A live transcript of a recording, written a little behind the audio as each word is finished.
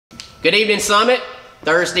Good evening, Summit.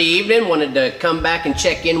 Thursday evening, wanted to come back and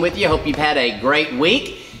check in with you. Hope you've had a great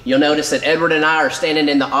week. You'll notice that Edward and I are standing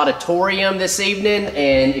in the auditorium this evening,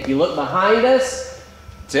 and if you look behind us,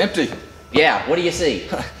 it's empty. Yeah, what do you see?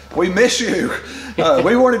 We miss you.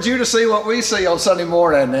 We wanted you to see what we see on Sunday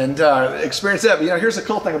morning and experience that. But you know, here's the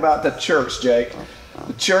cool thing about the church, Jake.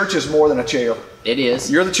 The church is more than a chair. It is.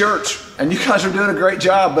 You're the church, and you guys are doing a great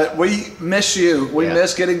job, but we miss you. We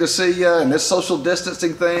miss getting to see you and this social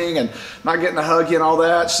distancing thing and not getting to hug you and all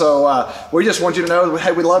that. So we just want you to know,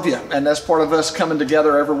 hey, we love you, and that's part of us coming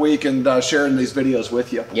together every week and sharing these videos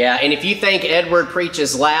with you. Yeah, and if you think Edward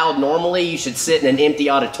preaches loud normally, you should sit in an empty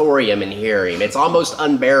auditorium and hear him. It's almost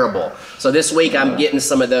unbearable. So this week I'm getting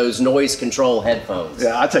some of those noise control headphones.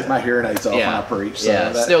 Yeah, I take my hearing aids off when I preach. So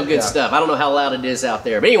yeah, still good stuff. I don't know how loud it is out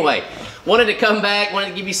there. But anyway, wanted to come back, wanted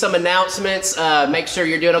to give you some announcements. Make sure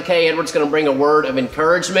you're doing okay. Edward's going to bring a word of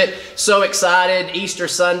encouragement. So excited. Easter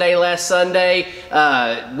Sunday, last Sunday.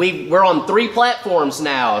 We're on 3 platforms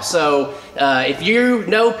now. So if you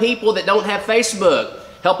know people that don't have Facebook,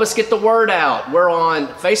 help us get the word out. We're on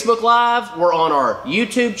Facebook Live. We're on our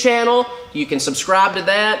YouTube channel. You can subscribe to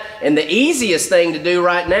that. And the easiest thing to do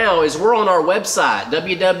right now is we're on our website,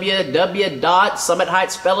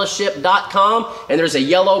 www.summitheightsfellowship.com. And there's a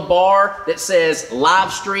yellow bar that says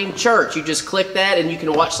Live Stream Church. You just click that and you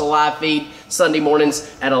can watch the live feed Sunday mornings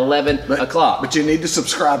at 11 o'clock. But you need to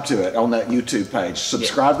subscribe to it on that YouTube page.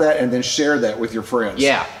 Subscribe that and then share that with your friends.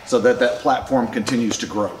 Yeah. So that that platform continues to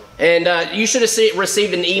grow. And you should have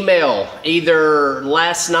received an email either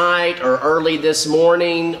last night or early this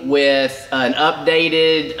morning with an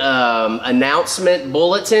updated announcement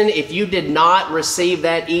bulletin. If you did not receive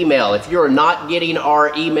that email, if you're not getting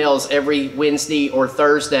our emails every Wednesday or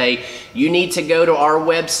Thursday, you need to go to our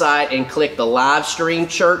website and click the Live Stream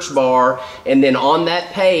Church bar. And then on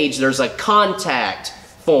that page, there's a contact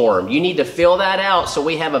form. You need to fill that out so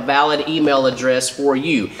we have a valid email address for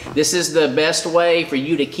you. This is the best way for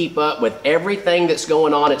you to keep up with everything that's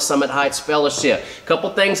going on at Summit Heights Fellowship. A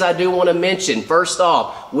couple things I do want to mention. First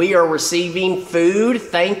off, we are receiving food.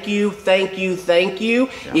 Thank you, thank you, thank you.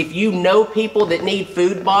 Yeah. If you know people that need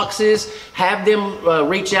food boxes, have them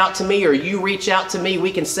reach out to me, or you reach out to me.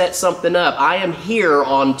 We can set something up. I am here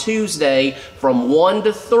on Tuesday from 1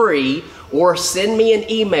 to 3. Or send me an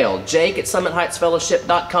email,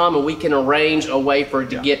 jake@summitheightsfellowship.com, and we can arrange a way for it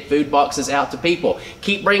to get food boxes out to people.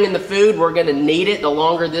 Keep bringing the food. We're going to need it the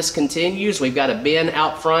longer this continues. We've got a bin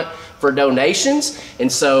out front for donations, and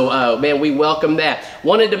so man, we welcome that.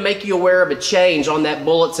 Wanted to make you aware of a change on that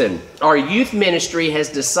bulletin. Our youth ministry has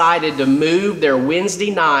decided to move their Wednesday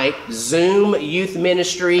night Zoom youth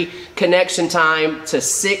ministry connection time to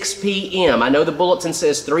 6 p.m. I know the bulletin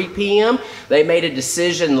says 3 p.m. They made a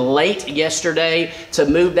decision late yesterday to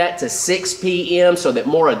move that to 6 p.m. so that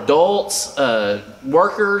more adults,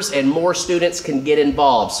 workers, and more students can get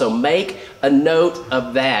involved. So make a note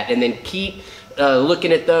of that, and then keep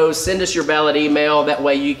looking at those. Send us your valid email. That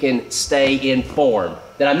way you can stay informed.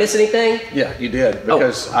 Did I miss anything? Yeah, you did.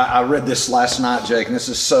 Because I read this last night, Jake, and this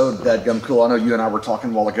is so dadgum cool. I know you and I were talking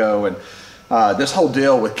a while ago, and this whole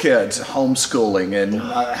deal with kids, homeschooling, and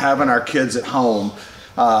having our kids at home.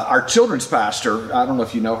 Our children's pastor, I don't know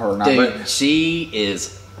if you know her or not. Dude, but she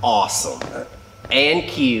is awesome and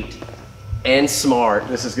cute and smart.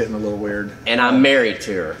 This is getting a little weird. And I'm married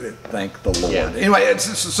to her. Thank the Lord. Yeah. Anyway,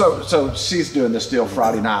 so she's doing this deal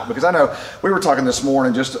Friday night, because I know we were talking this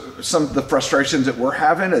morning just some of the frustrations that we're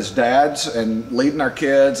having as dads and leading our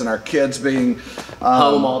kids, and our kids being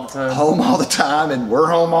home all the time. Home all the time, and we're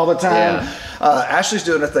home all the time. Yeah. Ashley's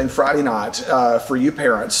doing a thing Friday night for you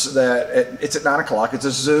parents that it's at 9 o'clock. It's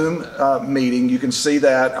a Zoom meeting. You can see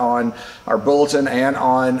that on our bulletin and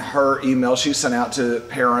on her email she sent out to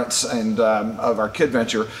parents and of our Kid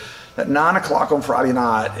Venture. At 9 o'clock on Friday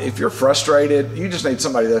night, if you're frustrated, you just need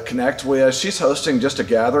somebody to connect with. She's hosting just a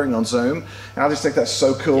gathering on Zoom, and I just think that's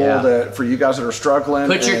so cool that for you guys that are struggling.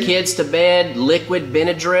 Put your kids to bed. Liquid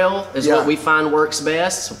Benadryl is what we find works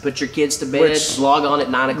best. So put your kids to bed. Log on at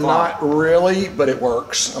 9 o'clock. Not really, but it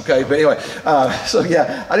works. Okay, but anyway, so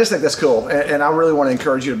yeah, I just think that's cool, and I really want to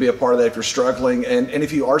encourage you to be a part of that if you're struggling. And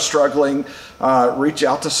if you are struggling, reach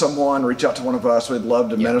out to someone. Reach out to one of us. We'd love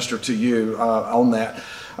to minister to you on that.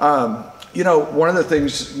 You know, one of the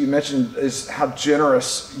things you mentioned is how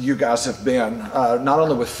generous you guys have been, not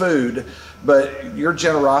only with food, but your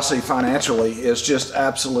generosity financially is just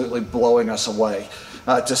absolutely blowing us away.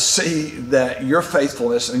 To see that your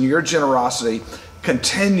faithfulness and your generosity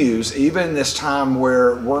continues even in this time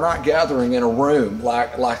where we're not gathering in a room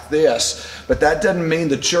like this. But that doesn't mean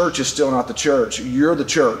the church is still not the church. You're the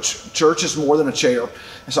church. Church is more than a chair.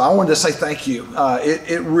 And so I wanted to say thank you.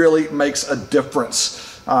 It really makes a difference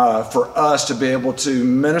for us to be able to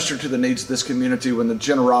minister to the needs of this community when the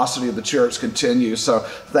generosity of the church continues. So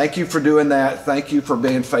thank you for doing that. Thank you for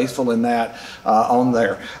being faithful in that on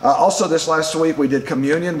there. Also, this last week we did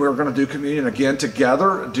communion. We're going to do communion again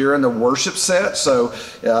together during the worship set. So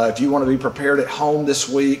if you want to be prepared at home this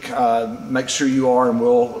week, make sure you are, and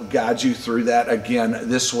we'll guide you through that again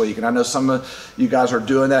this week. And I know some of you guys are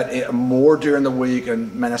doing that more during the week,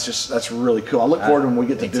 and man, that's really cool. I look forward to when we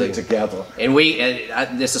get to do it together. And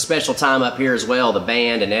it's a special time up here as well. The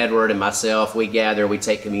band and Edward and myself, we gather, we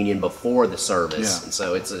take communion before the service. Yeah. And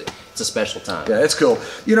so it's a special time. Yeah, it's cool.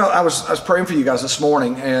 You know, I was praying for you guys this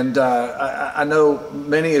morning, and I know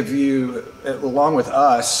many of you, along with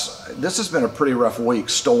us, this has been a pretty rough week.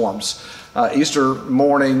 Storms. Easter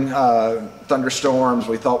morning, thunderstorms,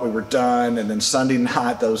 we thought we were done, and then Sunday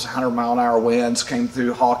night, those 100-mile-an-hour winds came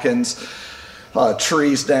through Hawkins.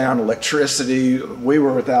 Trees down, electricity. We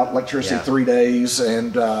were without electricity 3 days,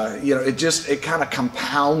 and it kind of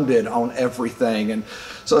compounded on everything. And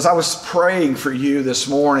so as I was praying for you this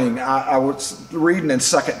morning, I was reading in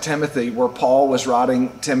 2 Timothy, where Paul was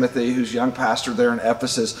writing Timothy, who's a young pastor there in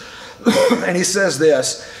Ephesus, and he says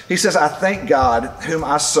this. He says, "I thank God, whom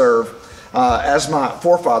I serve, as my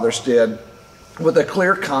forefathers did, with a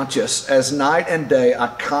clear conscience, as night and day I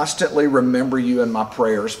constantly remember you in my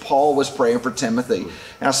prayers." Paul was praying for Timothy.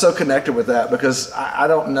 And I'm so connected with that, because I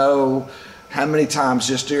don't know how many times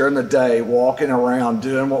just during the day, walking around,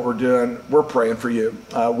 doing what we're doing, we're praying for you.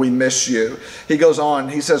 We miss you. He goes on,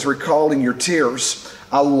 he says, "Recalling your tears,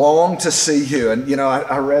 I long to see you." And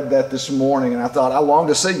I read that this morning, and I thought, I long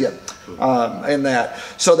to see you in that,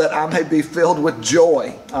 so that I may be filled with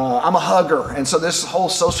joy. I'm a hugger, and so this whole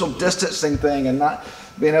social distancing thing and not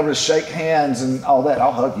being able to shake hands and all that,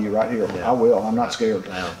 I'll hug you right here. Yeah. I will. I'm not scared.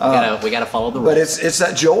 No, we got to follow the rules. But it's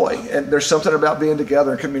that joy, and there's something about being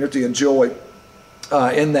together in community and joy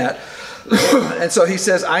in that. And so he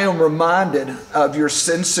says, "I am reminded of your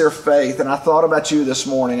sincere faith." And I thought about you this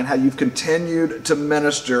morning and how you've continued to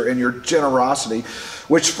minister in your generosity,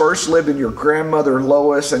 which first lived in your grandmother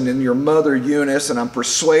Lois and in your mother Eunice, and I'm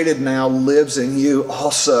persuaded now lives in you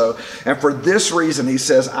also. And for this reason, he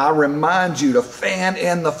says, "I remind you to fan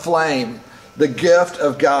in the flame the gift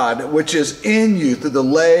of God, which is in you through the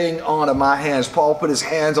laying on of my hands." Paul put his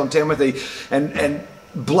hands on Timothy and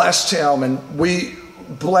blessed him, and we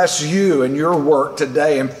bless you and your work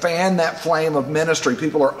today and fan that flame of ministry.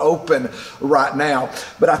 People are open right now.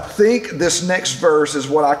 But I think this next verse is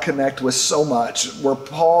what I connect with so much, where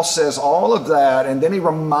Paul says all of that, and then he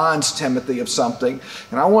reminds Timothy of something.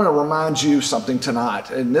 And I want to remind you something tonight.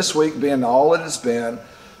 And this week being all it has been,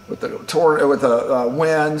 with the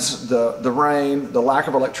winds, the rain, the lack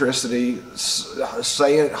of electricity,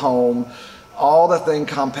 staying at home, all the thing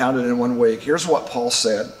compounded in 1 week. Here's what Paul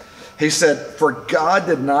said. He said, "For God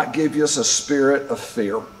did not give us a spirit of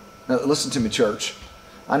fear." Now listen to me, church.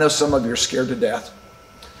 I know some of you are scared to death.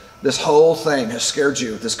 This whole thing has scared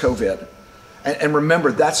you, this COVID. And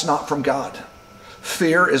remember, that's not from God.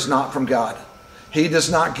 Fear is not from God. He does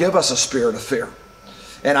not give us a spirit of fear.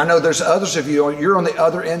 And I know there's others of you, you're on the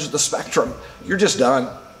other end of the spectrum. You're just done.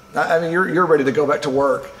 I mean, you're ready to go back to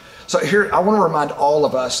work. So here, I want to remind all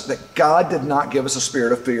of us that God did not give us a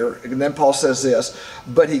spirit of fear. And then Paul says this,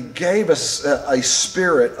 but he gave us a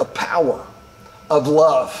spirit of power, of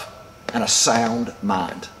love, and a sound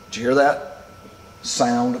mind. Did you hear that?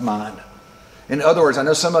 Sound mind. In other words, I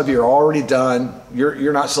know some of you are already done.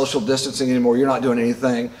 You're not social distancing anymore. You're not doing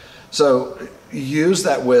anything. So use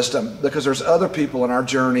that wisdom, because there's other people in our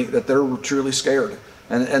journey that they're truly scared.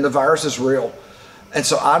 And the virus is real. And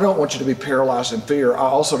so I don't want you to be paralyzed in fear. I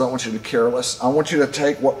also don't want you to be careless. I want you to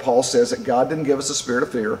take what Paul says, that God didn't give us a spirit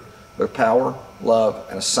of fear, but power, love,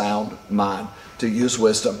 and a sound mind, to use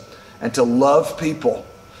wisdom and to love people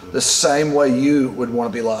the same way you would want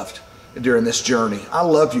to be loved during this journey. I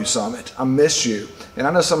love you, Summit. I miss you. And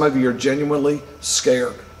I know some of you are genuinely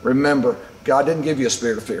scared. Remember, God didn't give you a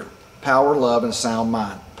spirit of fear. Power, love, and a sound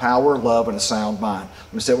mind. Power, love, and a sound mind.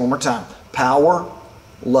 Let me say it one more time. Power,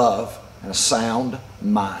 love, and a sound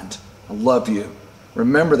mind. I love you.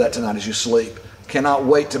 Remember that tonight as you sleep. Cannot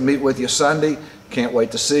wait to meet with you Sunday. Can't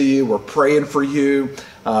wait to see you. We're praying for you,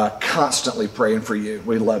 constantly praying for you.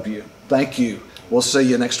 We love you. Thank you. We'll see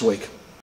you next week.